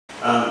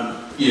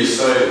Yes,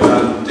 so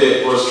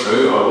that was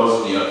true. I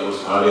was in the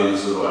outdoors party, and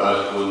there's a little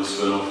article in the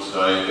spin-off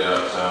today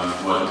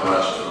about my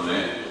departure from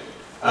that.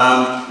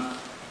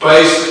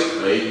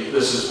 Basically,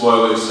 this is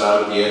why we've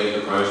started the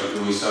Attica project,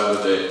 and we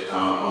started that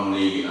on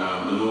the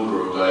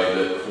inaugural day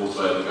that the fourth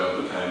Labour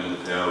government came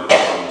into power on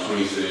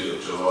the 23rd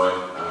of July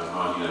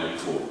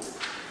 1984.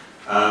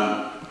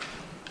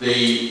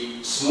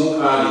 The small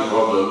party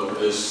problem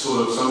is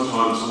sort of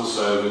sometimes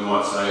also, we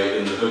might say,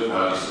 in the big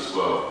parties as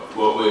well.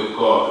 What we've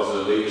got is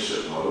a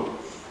leadership model,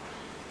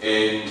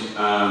 and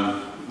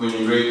when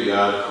you read the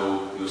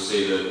article, you'll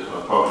see that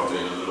I've probably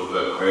been a little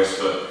bit crass,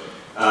 but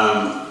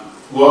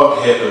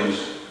what happened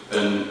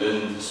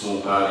in the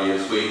small party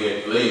is we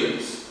had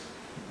leaders,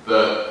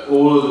 but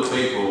all of the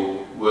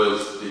people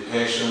with the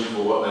passion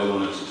for what they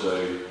wanted to do,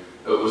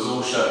 it was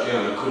all shut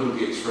down. It couldn't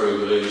get through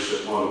the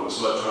leadership model. It's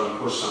like trying to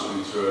push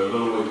something through a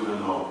little wee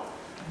pinhole.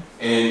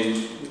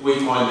 And we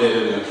find that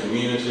in our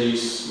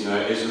communities, you know,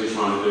 as we're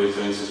trying to do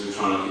things, as we're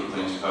trying to get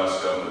things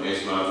past government,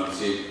 as Martin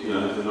said, you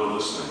know, they're not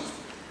listening.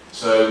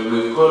 So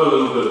we've got a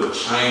little bit of a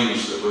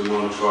change that we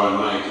want to try and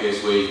make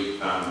as we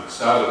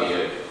started the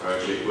Attica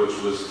project, which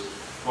was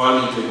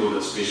finding people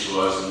that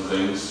specialise in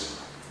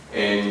things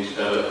and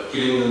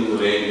getting them in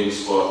the landing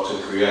spot to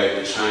create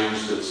the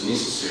change that's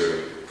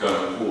necessary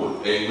going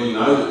forward. And we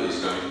know that there's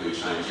going to be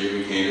change.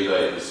 Every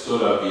candidate that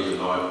stood up here today,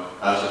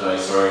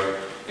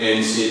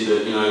 and said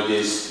that, you know,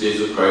 there's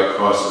a great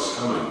crisis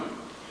coming.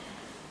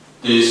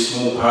 There's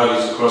small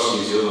parties across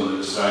New Zealand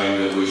that are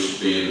saying that we should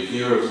be in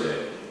fear of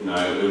that, you know,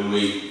 and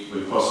we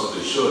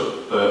possibly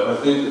should. But I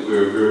think that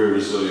we're a very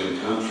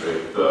resilient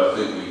country, but I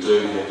think we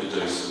do have to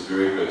do some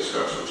very big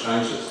structural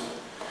changes.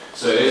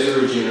 So as a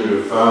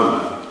regenerative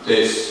farmer,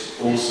 that's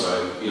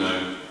also, you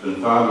know, in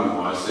farming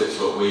wise, that's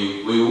what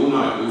we all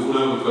know. We all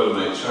know we've got to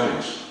make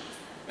change.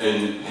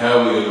 And how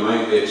are we going to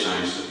make that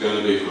change? Is it going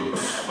to be from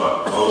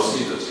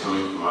policy that's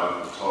coming from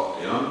over the top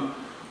down?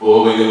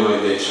 Or are we going to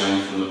make that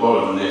change from the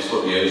bottom? And that's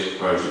what the Attica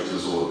project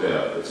is all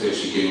about. It's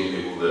actually getting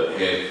people that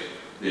have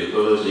the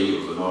ability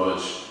or the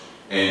knowledge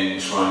and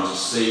trying to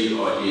seed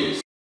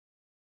ideas.